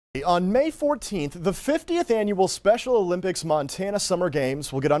On May 14th, the 50th annual Special Olympics Montana Summer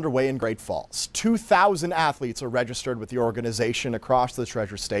Games will get underway in Great Falls. 2,000 athletes are registered with the organization across the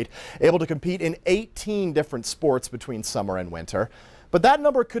Treasure State, able to compete in 18 different sports between summer and winter. But that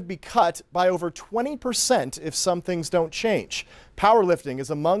number could be cut by over 20% if some things don't change. Powerlifting is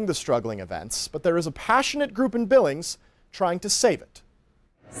among the struggling events, but there is a passionate group in Billings trying to save it.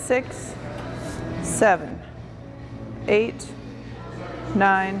 6, 7, 8,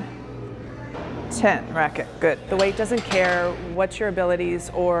 9, 10. Racket. Good. The weight doesn't care what your abilities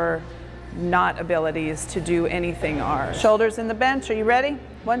or not abilities to do anything are. Shoulders in the bench. Are you ready?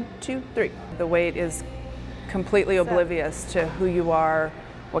 1, 2, 3. The weight is completely oblivious to who you are,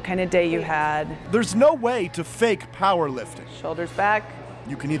 what kind of day you had. There's no way to fake powerlifting. Shoulders back.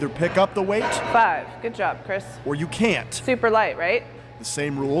 You can either pick up the weight. 5. Good job, Chris. Or you can't. Super light, right? The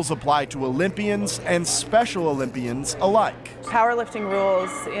same rules apply to Olympians and Special Olympians alike. Powerlifting rules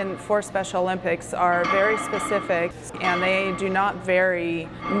for Special Olympics are very specific, and they do not vary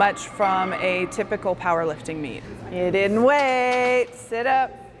much from a typical powerlifting meet. You didn't wait. Sit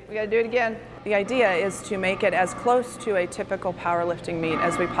up. We got to do it again. The idea is to make it as close to a typical powerlifting meet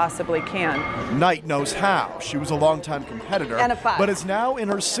as we possibly can. Knight knows how. She was a longtime competitor, but is now in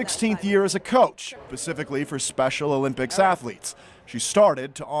her 16th year as a coach, specifically for Special Olympics athletes. She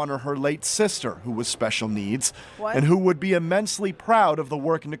started to honor her late sister, who was special needs, and who would be immensely proud of the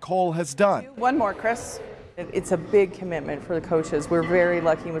work Nicole has done. One more, Chris. It's a big commitment for the coaches. We're very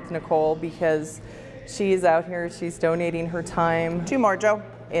lucky with Nicole because she is out here, she's donating her time. 2 more, Joe.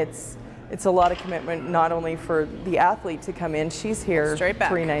 It's a lot of commitment, not only for the athlete to come in, she's here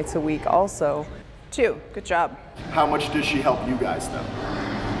 3 nights a week also. 2, good job. How much does she help you guys though?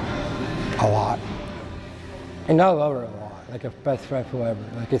 A lot. And I love her a lot, like a best friend forever,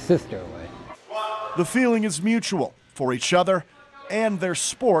 like a sister away. The feeling is mutual for each other and their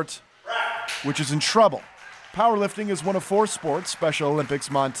sport, which is in trouble. Powerlifting is one of 4 sports Special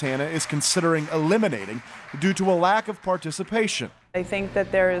Olympics Montana is considering eliminating due to a lack of participation. I think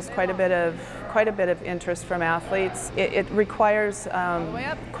that there is quite a bit of interest from athletes. It requires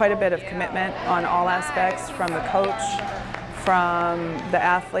quite a bit of commitment on all aspects, from the coach, from the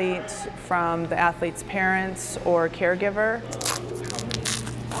athlete's parents or caregiver.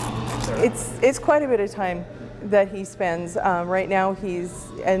 It's quite a bit of time that he spends. Right now he's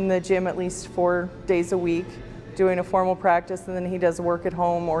in the gym at least 4 days a week doing a formal practice, and then he does work at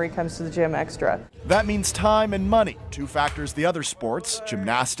home or he comes to the gym extra. That means time and money, 2 factors the other sports,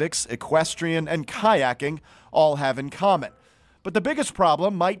 gymnastics, equestrian, and kayaking, all have in common. But the biggest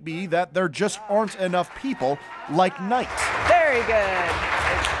problem might be that there just aren't enough people like Knight. Very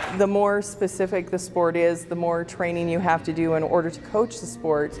good. The more specific the sport is, the more training you have to do in order to coach the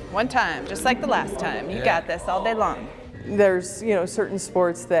sport. 1 time, just like the last time. You got this all day long. There's, certain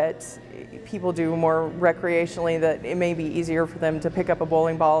sports that people do more recreationally that it may be easier for them to pick up a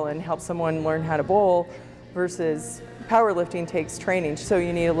bowling ball and help someone learn how to bowl, versus powerlifting takes training, so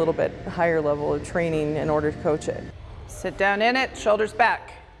you need a little bit higher level of training in order to coach it. Sit down in it, shoulders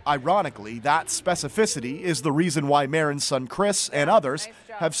back. Ironically, that specificity is the reason why Marin's son Chris and others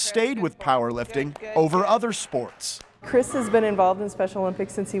have stayed with powerlifting over other sports. Chris has been involved in Special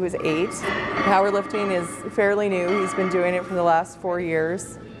Olympics since he was 8. Powerlifting is fairly new. He's been doing it for the last 4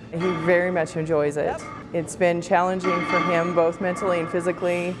 years. He very much enjoys it. It's been challenging for him, both mentally and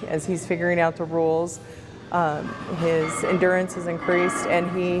physically, as he's figuring out the rules. His endurance has increased,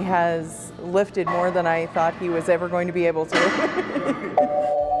 and he has lifted more than I thought he was ever going to be able to.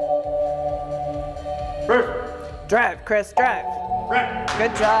 Drive, Chris, drive.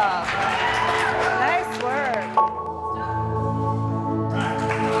 Good job. Nice work.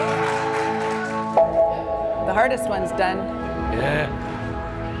 The hardest one's done. Yeah.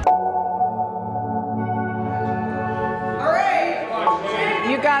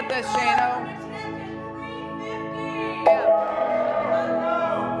 You got this, Shano.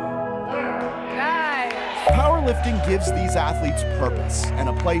 Nice. Powerlifting gives these athletes purpose and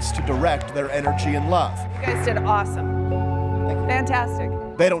a place to direct their energy and love. You guys did awesome. Fantastic.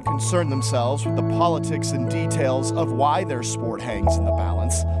 They don't concern themselves with the politics and details of why their sport hangs in the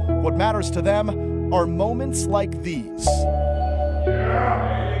balance. What matters to them are moments like these.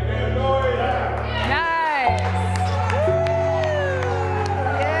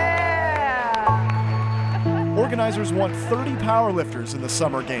 Organizers want 30 powerlifters in the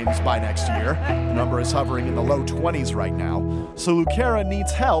Summer Games by next year. The number is hovering in the low 20s right now. So Lucara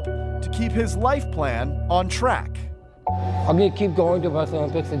needs help to keep his life plan on track. I'm going to keep going to Special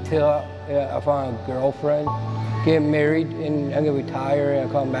Olympics until I find a girlfriend, get married, and I'm going to retire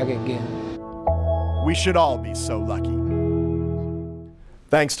and come back again. We should all be so lucky.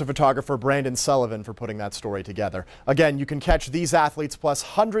 Thanks to photographer Brandon Sullivan for putting that story together. Again, you can catch these athletes plus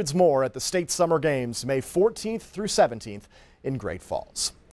hundreds more at the State Summer Games May 14th through 17th in Great Falls.